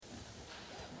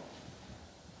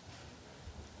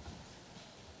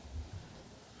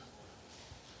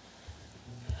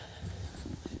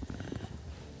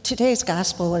Today's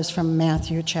gospel is from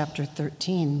Matthew chapter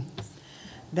 13.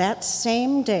 That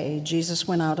same day, Jesus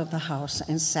went out of the house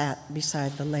and sat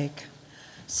beside the lake.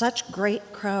 Such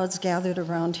great crowds gathered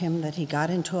around him that he got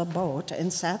into a boat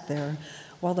and sat there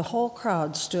while the whole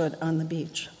crowd stood on the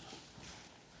beach.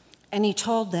 And he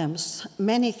told them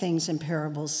many things in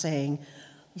parables, saying,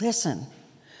 "Listen,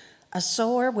 a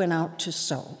sower went out to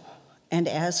sow, and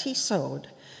as he sowed,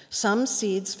 some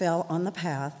seeds fell on the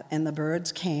path, and the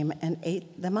birds came and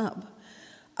ate them up.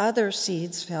 Other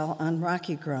seeds fell on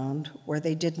rocky ground where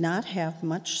they did not have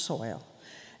much soil,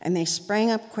 and they sprang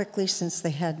up quickly since they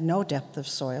had no depth of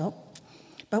soil.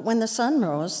 But when the sun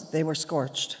rose, they were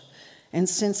scorched, and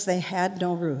since they had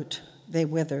no root, they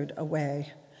withered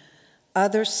away.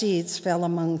 Other seeds fell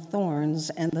among thorns,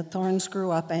 and the thorns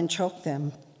grew up and choked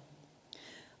them.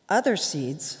 Other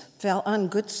seeds fell on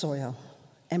good soil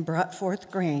and brought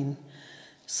forth grain,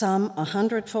 some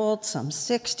 100-fold, some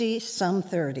 60, some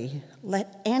 30.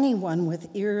 Let anyone with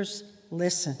ears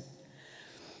listen."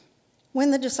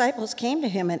 When the disciples came to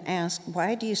him and asked,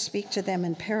 "Why do you speak to them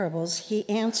in parables?" he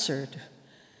answered,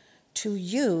 "To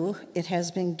you it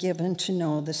has been given to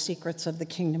know the secrets of the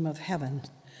kingdom of heaven,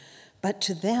 but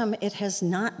to them it has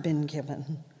not been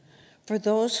given. For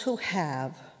those who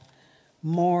have,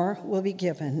 more will be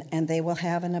given, and they will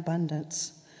have an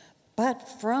abundance. But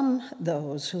from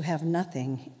those who have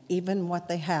nothing, even what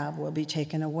they have will be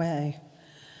taken away.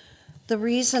 The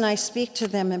reason I speak to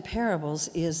them in parables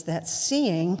is that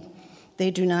seeing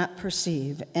they do not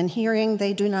perceive, and hearing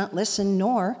they do not listen,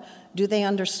 nor do they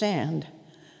understand.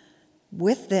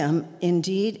 With them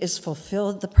indeed is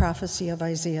fulfilled the prophecy of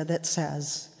Isaiah that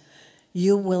says,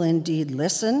 'You will indeed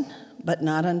listen, but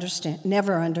not understand,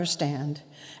 never understand,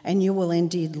 and you will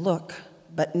indeed look,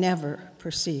 but never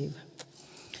perceive.'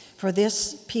 For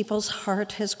this people's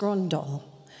heart has grown dull,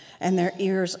 and their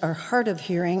ears are hard of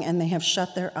hearing, and they have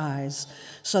shut their eyes,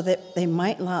 so that they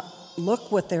might not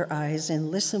look with their eyes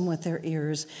and listen with their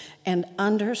ears and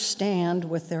understand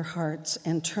with their hearts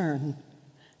and turn,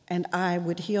 and I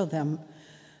would heal them.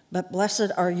 But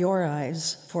blessed are your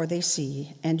eyes, for they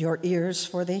see, and your ears,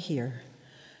 for they hear.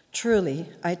 Truly,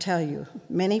 I tell you,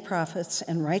 many prophets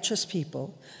and righteous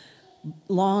people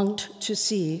longed to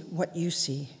see what you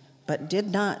see, but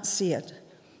did not see it,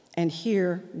 and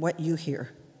hear what you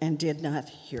hear, and did not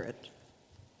hear it."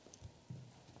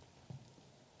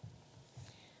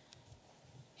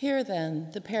 Hear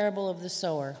then the parable of the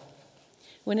sower.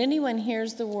 When anyone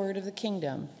hears the word of the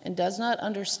kingdom and does not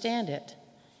understand it,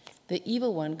 the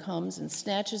evil one comes and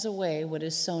snatches away what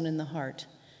is sown in the heart.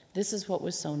 This is what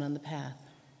was sown on the path.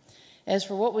 As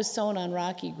for what was sown on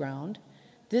rocky ground,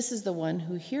 this is the one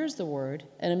who hears the word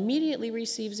and immediately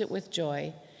receives it with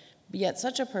joy. Yet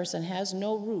such a person has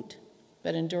no root,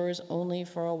 but endures only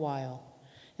for a while.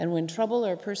 And when trouble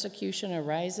or persecution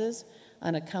arises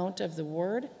on account of the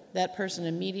word, that person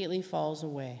immediately falls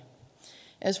away.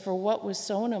 As for what was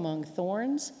sown among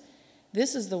thorns,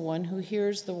 this is the one who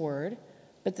hears the word,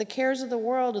 but the cares of the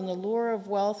world and the lure of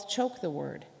wealth choke the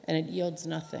word, and it yields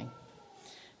nothing.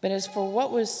 But as for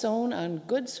what was sown on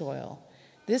good soil,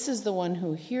 this is the one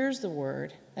who hears the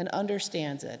word and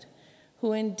understands it,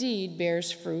 who indeed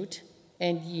bears fruit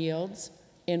and yields,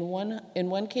 in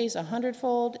one case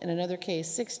 100-fold, in another case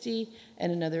 60,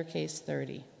 and another case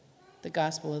 30. The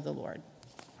gospel of the Lord.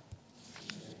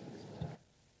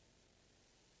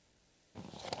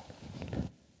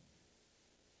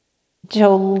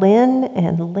 Jolynn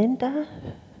and Linda.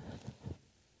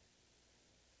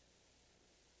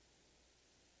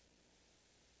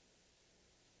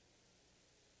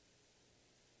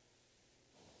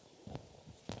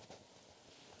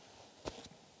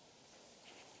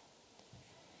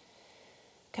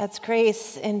 God's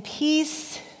grace and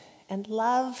peace and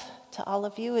love to all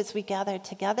of you as we gather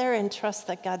together and trust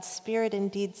that God's Spirit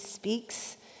indeed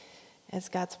speaks as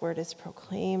God's word is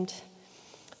proclaimed.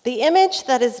 The image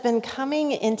that has been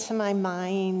coming into my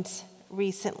mind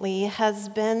recently has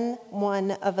been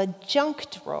one of a junk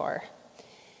drawer.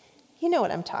 You know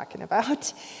what I'm talking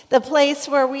about. The place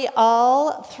where we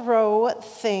all throw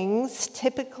things,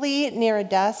 typically near a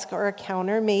desk or a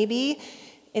counter. Maybe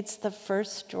it's the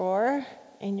first drawer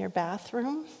in your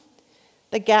bathroom.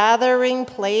 The gathering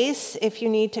place if you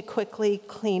need to quickly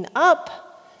clean up.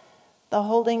 The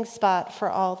holding spot for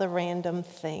all the random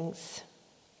things.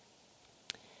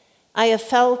 I have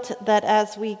felt that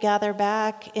as we gather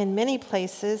back in many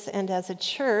places and as a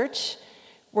church,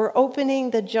 we're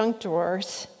opening the junk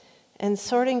drawers and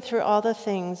sorting through all the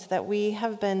things that we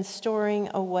have been storing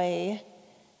away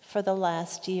for the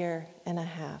last year and a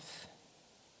half.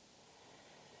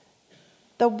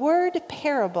 The word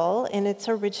parable in its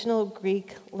original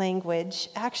Greek language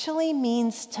actually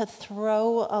means to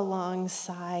throw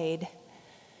alongside.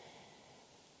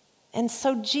 And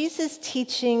so Jesus'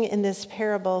 teaching in this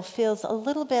parable feels a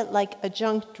little bit like a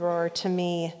junk drawer to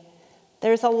me.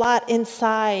 There's a lot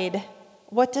inside.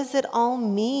 What does it all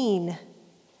mean?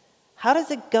 How does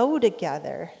it go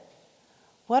together?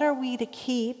 What are we to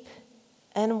keep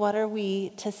and what are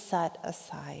we to set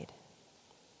aside?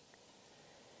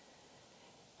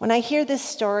 When I hear this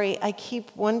story, I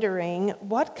keep wondering,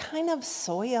 what kind of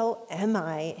soil am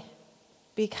I?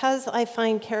 Because I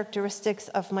find characteristics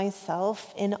of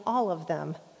myself in all of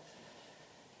them.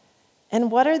 And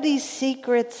what are these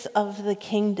secrets of the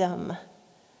kingdom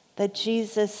that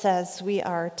Jesus says we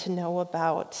are to know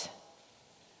about?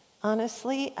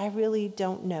 Honestly, I really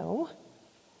don't know.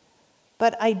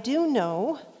 But I do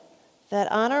know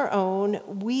that on our own,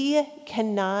 we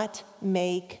cannot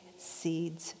make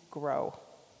seeds grow.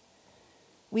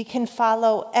 We can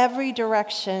follow every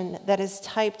direction that is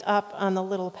typed up on the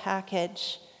little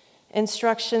package,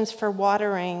 instructions for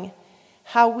watering,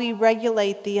 how we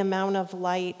regulate the amount of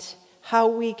light, how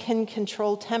we can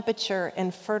control temperature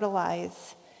and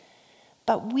fertilize.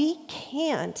 But we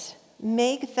can't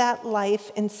make that life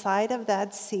inside of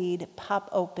that seed pop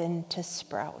open to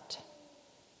sprout.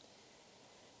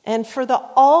 And for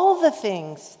all the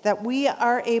things that we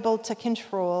are able to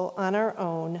control on our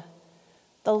own,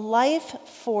 the life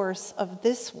force of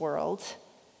this world,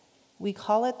 we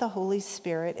call it the Holy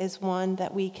Spirit, is one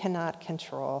that we cannot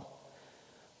control.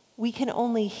 We can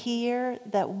only hear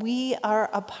that we are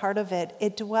a part of it.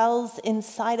 It dwells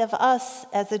inside of us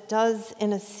as it does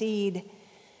in a seed,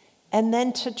 and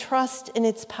then to trust in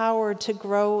its power to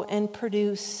grow and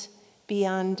produce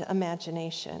beyond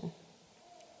imagination.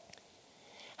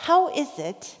 How is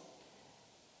it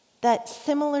that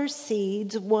similar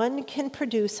seeds, one can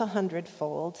produce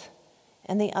 100-fold,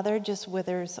 and the other just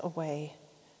withers away?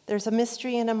 There's a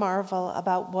mystery and a marvel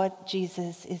about what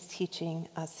Jesus is teaching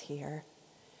us here.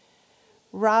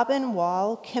 Robin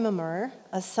Wall Kimmerer,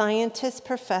 a scientist,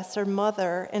 professor,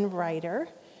 mother, and writer,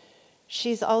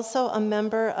 she's also a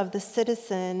member of the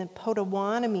Citizen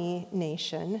Potawatomi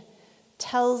Nation,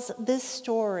 tells this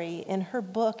story in her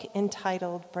book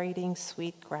entitled Braiding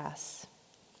Sweetgrass.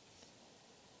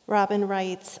 Robin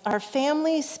writes, "Our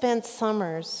family spent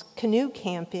summers canoe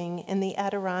camping in the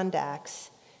Adirondacks,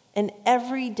 and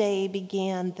every day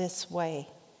began this way.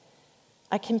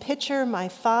 I can picture my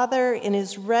father in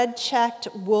his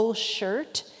red-checked wool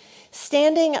shirt,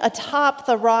 standing atop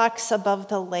the rocks above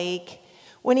the lake.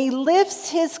 When he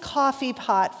lifts his coffee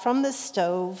pot from the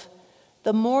stove,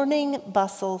 the morning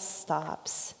bustle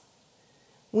stops.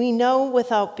 We know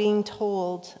without being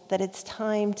told that it's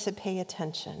time to pay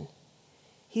attention.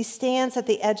 He stands at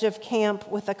the edge of camp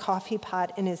with a coffee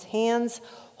pot in his hands,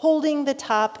 holding the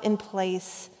top in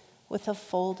place with a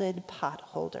folded pot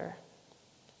holder.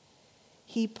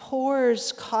 He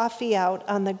pours coffee out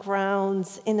on the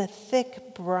grounds in a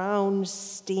thick brown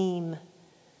steam.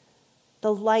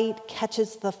 The light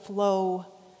catches the flow,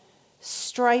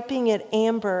 striping it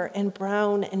amber and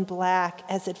brown and black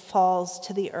as it falls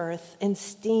to the earth and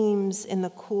steams in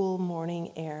the cool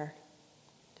morning air.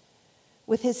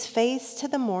 With his face to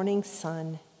the morning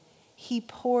sun, he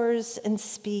pours and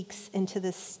speaks into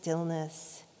the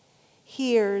stillness,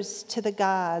 hears to the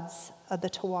gods of the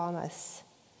Tawamas.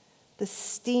 The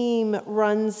steam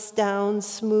runs down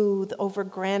smooth over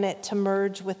granite to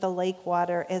merge with the lake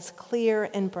water, as clear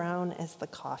and brown as the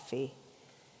coffee.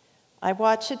 I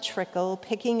watch it trickle,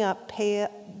 picking up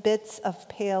bits of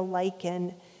pale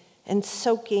lichen and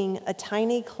soaking a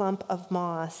tiny clump of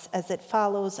moss as it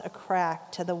follows a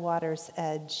crack to the water's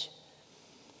edge.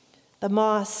 The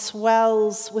moss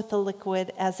swells with the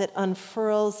liquid as it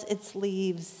unfurls its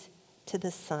leaves to the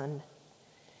sun.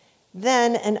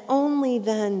 Then and only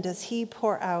then does he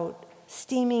pour out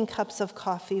steaming cups of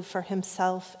coffee for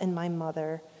himself and my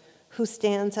mother, who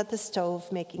stands at the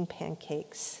stove making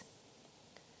pancakes.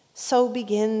 So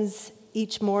begins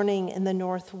each morning in the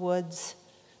North Woods,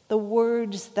 the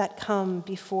words that come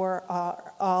before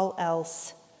all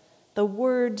else. The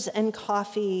words and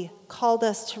coffee called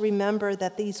us to remember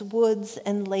that these woods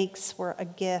and lakes were a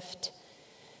gift.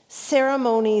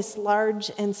 Ceremonies, large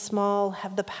and small,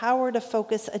 have the power to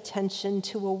focus attention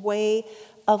to a way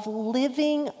of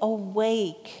living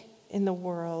awake in the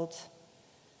world.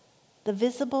 The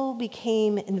visible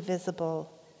became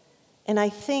invisible, and I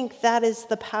think that is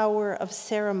the power of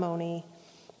ceremony.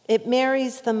 It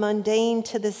marries the mundane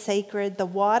to the sacred. The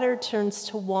water turns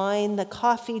to wine, the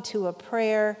coffee to a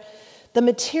prayer. The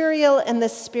material and the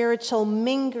spiritual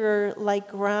mingle like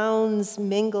grounds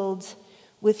mingled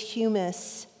with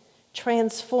humus,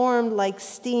 transformed like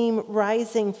steam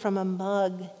rising from a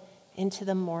mug into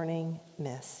the morning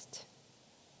mist.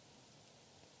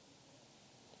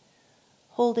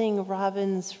 Holding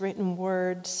Robin's written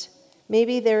words,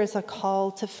 maybe there is a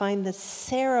call to find the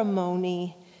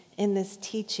ceremony in this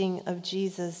teaching of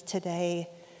Jesus today,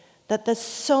 that the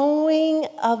sowing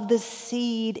of the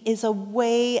seed is a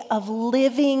way of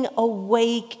living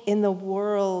awake in the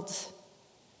world.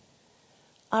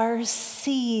 Our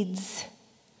seeds,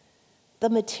 the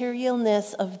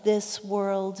materialness of this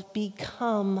world,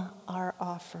 become our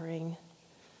offering.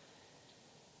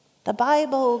 The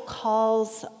Bible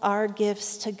calls our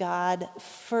gifts to God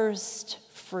first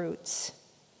fruits.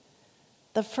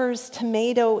 The first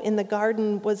tomato in the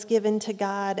garden was given to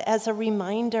God as a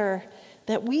reminder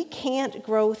that we can't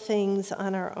grow things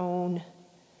on our own.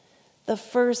 The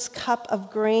first cup of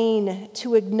grain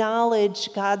to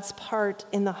acknowledge God's part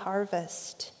in the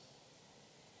harvest.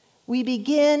 We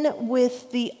begin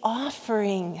with the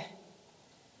offering,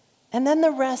 and then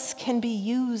the rest can be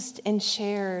used and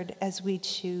shared as we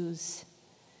choose.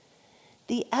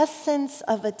 The essence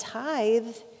of a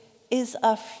tithe is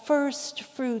a first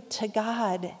fruit to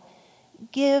God.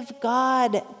 Give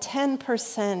God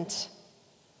 10%,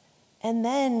 and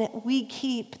then we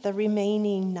keep the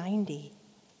remaining 90%.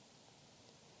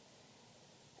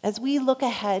 As we look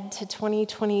ahead to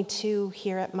 2022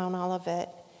 here at Mount Olivet,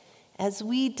 as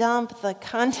we dump the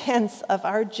contents of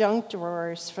our junk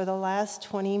drawers for the last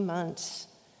 20 months,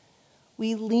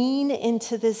 we lean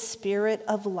into this spirit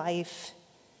of life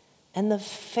and the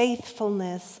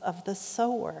faithfulness of the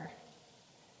sower.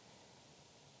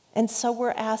 And so we're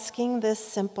asking this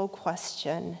simple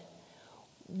question: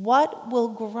 what will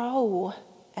grow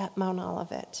at Mount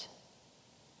Olivet?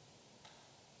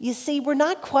 You see, we're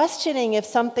not questioning if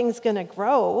something's going to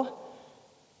grow,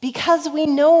 because we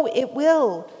know it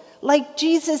will. Like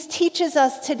Jesus teaches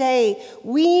us today,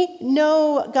 we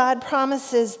know God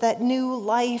promises that new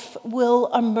life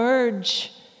will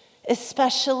emerge,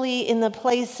 especially in the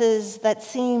places that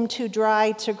seem too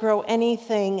dry to grow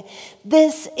anything.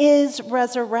 This is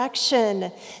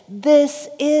resurrection. This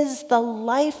is the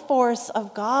life force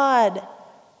of God,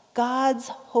 God's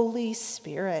Holy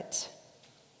Spirit.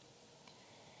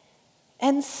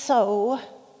 And so,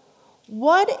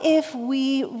 what if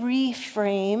we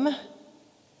reframe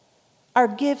our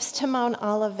gifts to Mount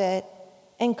Olivet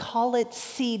and call it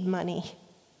seed money?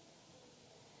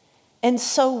 And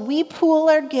so we pool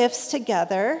our gifts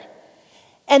together,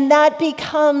 and that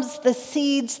becomes the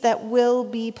seeds that will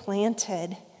be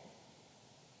planted.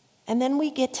 And then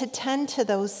we get to tend to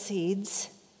those seeds,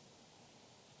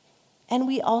 and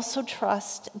we also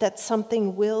trust that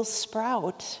something will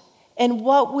sprout. And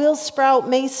what will sprout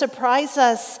may surprise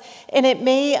us, and it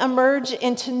may emerge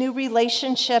into new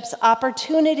relationships,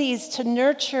 opportunities to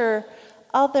nurture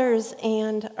others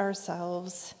and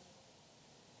ourselves.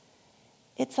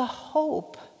 It's a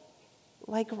hope,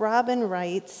 like Robin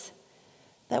writes,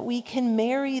 that we can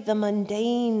marry the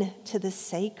mundane to the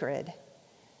sacred.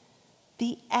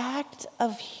 The act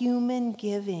of human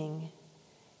giving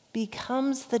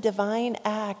becomes the divine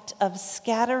act of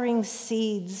scattering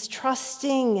seeds,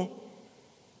 trusting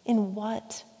in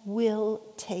what will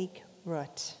take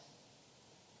root.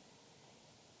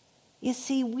 You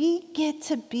see, we get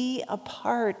to be a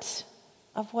part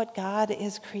of what God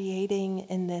is creating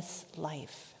in this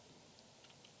life.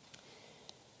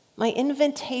 My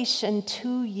invitation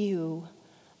to you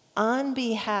on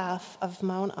behalf of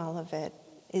Mount Olivet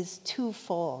is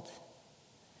twofold.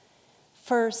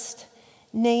 First,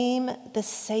 name the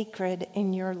sacred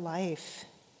in your life.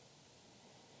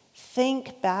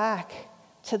 Think back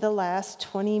to the last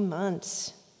 20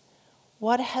 months.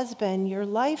 What has been your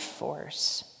life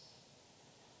force?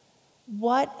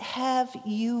 What have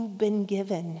you been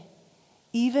given,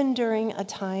 even during a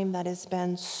time that has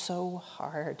been so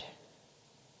hard?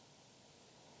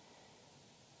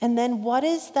 And then what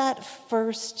is that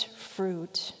first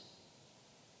fruit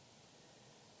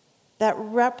that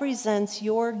represents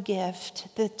your gift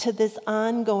to this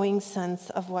ongoing sense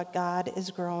of what God is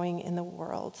growing in the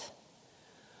world?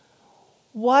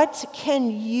 What can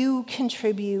you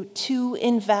contribute to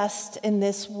invest in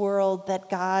this world that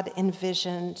God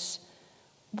envisions?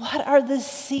 What are the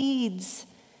seeds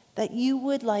that you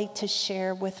would like to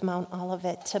share with Mount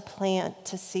Olivet, to plant,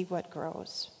 to see what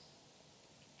grows?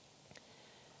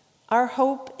 Our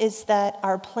hope is that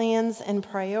our plans and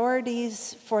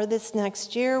priorities for this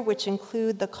next year, which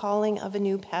include the calling of a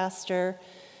new pastor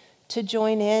to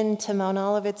join in to Mount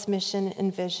Olivet's mission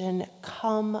and vision,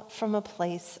 come from a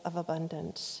place of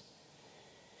abundance.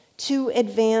 To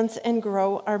advance and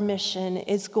grow our mission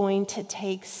is going to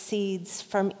take seeds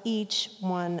from each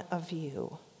one of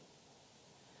you.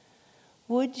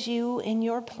 would you, in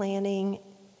your planning,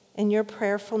 in your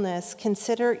prayerfulness,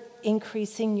 consider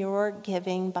increasing your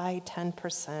giving by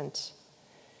 10%?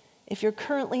 If you're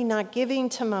currently not giving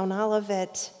to Mount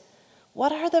Olivet,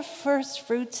 what are the first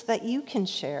fruits that you can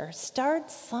share? Start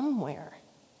somewhere.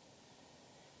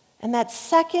 And that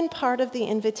second part of the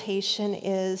invitation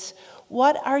is,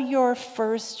 what are your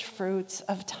first fruits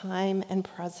of time and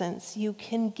presence you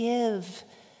can give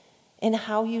in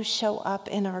how you show up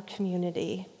in our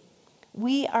community?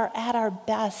 We are at our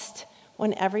best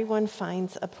when everyone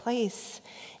finds a place.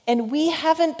 And we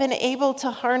haven't been able to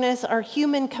harness our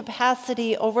human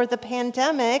capacity over the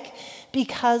pandemic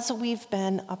because we've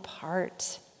been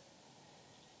apart.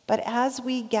 But as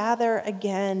we gather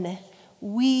again,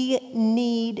 we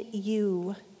need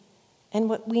you, and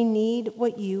we need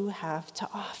what you have to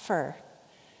offer.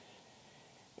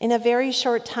 In a very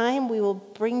short time, we will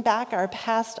bring back our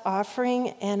past offering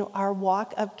and our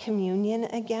walk of communion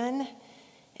again.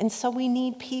 And so we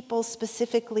need people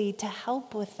specifically to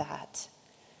help with that.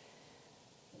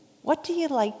 What do you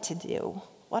like to do?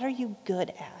 What are you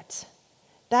good at?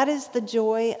 That is the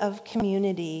joy of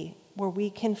community, where we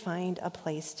can find a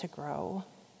place to grow.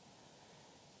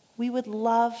 We would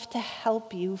love to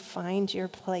help you find your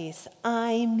place.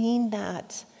 I mean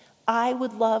that. I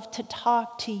would love to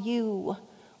talk to you.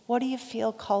 What do you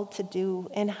feel called to do,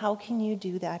 and how can you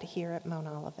do that here at Mount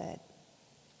Olivet?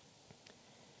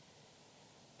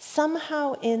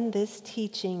 Somehow in this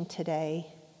teaching today,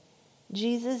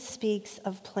 Jesus speaks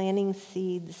of planting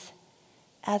seeds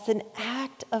as an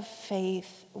act of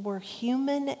faith where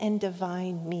human and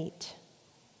divine meet.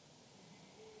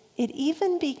 It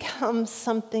even becomes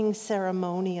something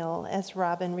ceremonial, as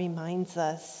Robin reminds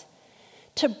us,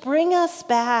 to bring us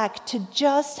back to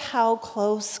just how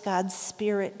close God's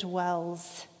Spirit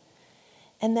dwells,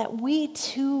 and that we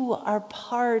too are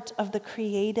part of the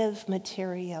creative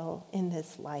material in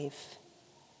this life.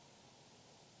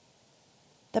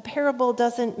 The parable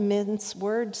doesn't mince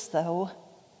words, though.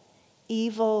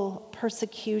 Evil,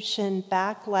 persecution,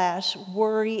 backlash,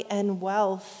 worry, and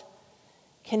wealth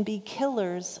can be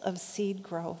killers of seed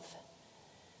growth.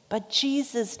 But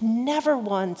Jesus never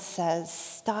once says,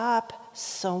 stop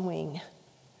sowing.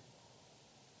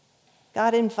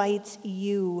 God invites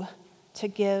you to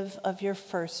give of your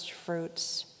first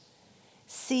fruits.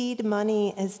 Seed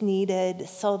money is needed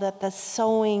so that the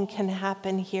sowing can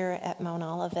happen here at Mount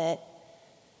Olivet.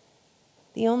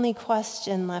 The only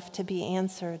question left to be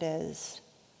answered is,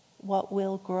 what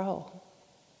will grow?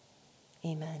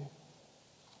 Amen.